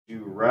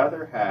you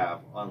rather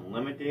have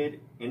unlimited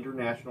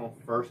international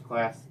first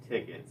class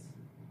tickets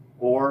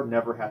or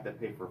never have to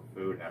pay for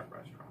food at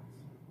restaurants?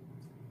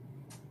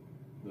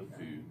 The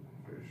food,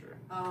 for sure.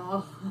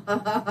 Oh,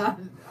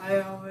 I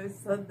always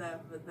said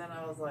that, but then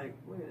I was like,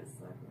 wait a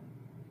second.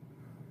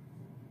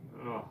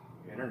 Oh,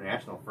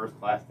 international first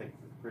class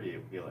tickets is pretty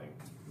appealing.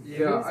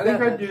 Yeah, Who's I think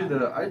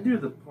got I'd do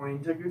the plane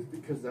tickets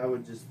because that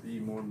would just be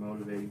more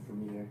motivating for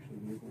me to actually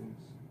do things.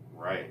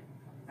 Right.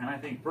 And I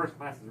think first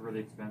class is really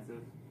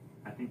expensive.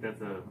 I think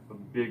that's a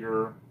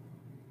bigger,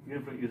 even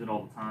if we don't use it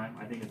all the time,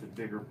 I think it's a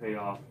bigger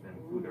payoff than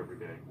food every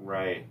day.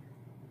 Right.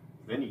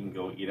 Then you can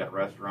go eat at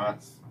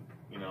restaurants,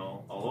 you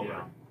know, all over.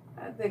 Yeah.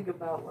 I think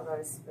about what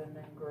I spend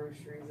in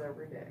groceries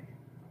every day,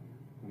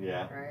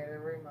 Yeah. right?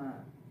 Every month.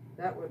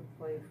 That would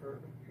pay for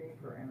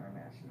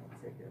international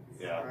tickets,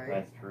 Yeah, right?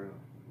 that's true.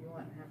 You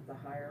wouldn't have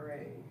to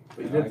hire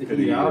But you'd Yeah, have I to could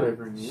eat eat out it.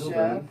 every meal. Chef.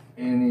 then.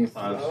 Any So?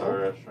 5-star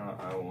restaurant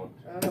I want.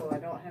 Oh, I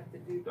don't have to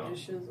do Don't.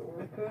 dishes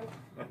or cook?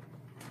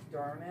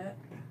 Darn it.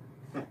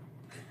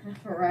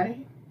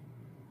 Right?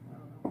 I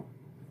don't know.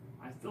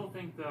 I still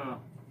think the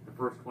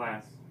first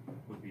class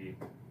would be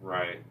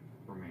Right.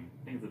 for me.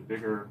 I think it's a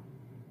bigger,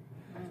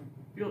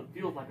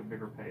 feels like a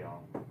bigger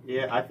payoff.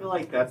 Yeah, I feel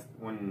like that's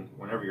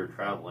whenever you're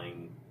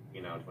traveling,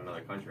 you know, to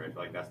another country, I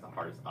feel like that's the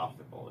hardest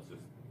obstacle. It's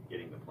just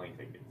getting the plane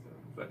tickets.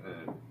 But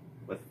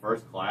with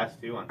first class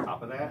too, on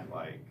top of that,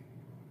 like,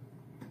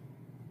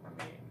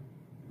 I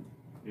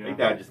mean, I think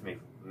that just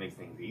makes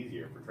things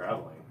easier for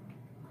traveling.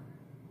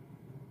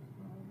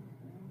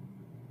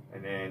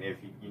 And then if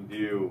you can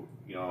do,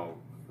 you know,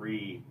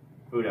 free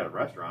food at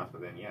restaurants,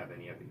 but then you have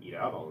to eat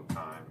out all the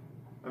time.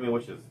 I mean,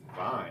 which is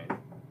fine,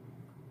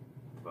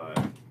 but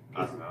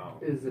I don't know.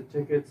 Is the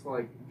tickets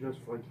like just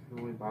like you can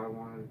only buy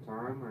one at a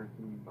time, or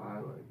can you buy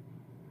like?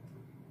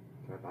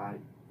 Can I buy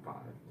 5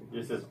 It tickets?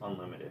 just says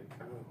unlimited.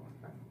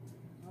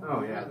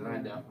 Oh yeah, then I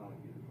definitely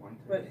use one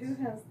But ticket.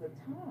 who has the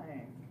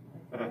time?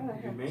 Like, you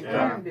gotta have Me.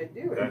 time to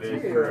do it That too.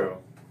 is true.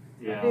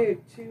 Yeah. I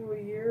do 2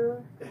 a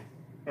year,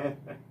 and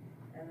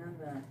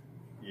then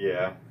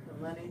Yeah. the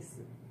money's.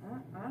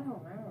 I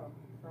don't know.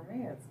 For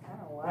me, it's kind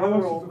of How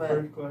much lateral, does a but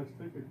first class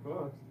ticket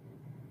cost?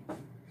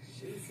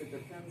 jeez, it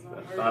depends on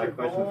That's where not a you're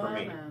question for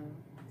going me.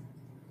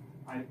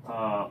 and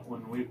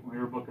When we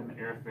were booking the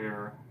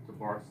airfare to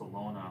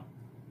Barcelona,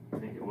 I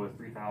think it was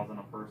 $3,000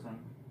 a person,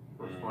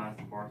 first class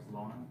to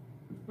Barcelona,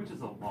 which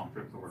is a long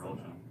trip over an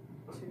ocean.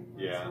 But 2 months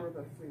Yeah. worth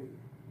of food,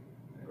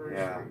 groceries,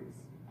 Yeah.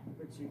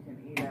 but you can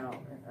eat out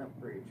and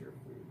upgrade your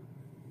food.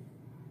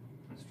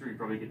 it's true, you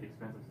probably get the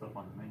expensive stuff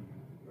on the menu.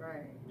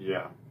 Right.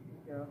 Yeah.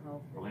 You go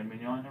healthy. Filet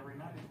mignon every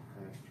night,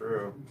 That's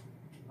true.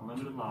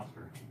 unlimited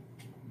lobster.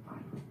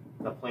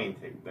 The plane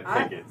ticket, the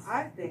I tickets.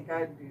 think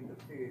I'd do the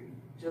food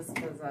just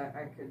because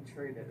I could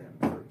trade it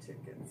in for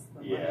tickets. The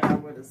money Yeah. I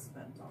would have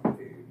spent on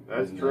food.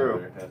 That's You'd true.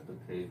 Never have to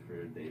pay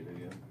for a date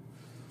again.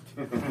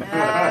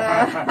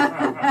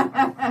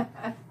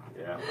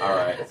 Yeah. All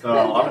right.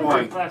 So I'm going.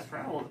 First class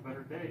travel is a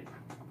better date.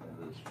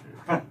 That is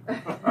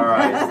true. All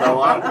right.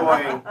 So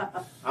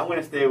I'm going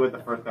to stay with the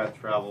first class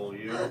travel.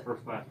 You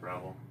First class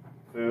travel.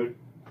 food,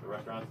 the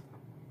restaurants,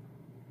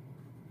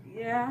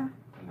 Yeah.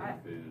 And I- then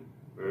food.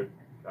 food,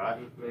 Josh,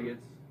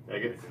 Tickets.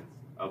 tickets.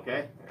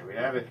 Okay. There we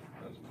have it.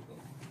 That's cool.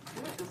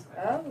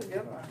 That was a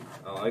good one.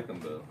 I like them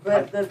both.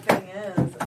 But the thing is,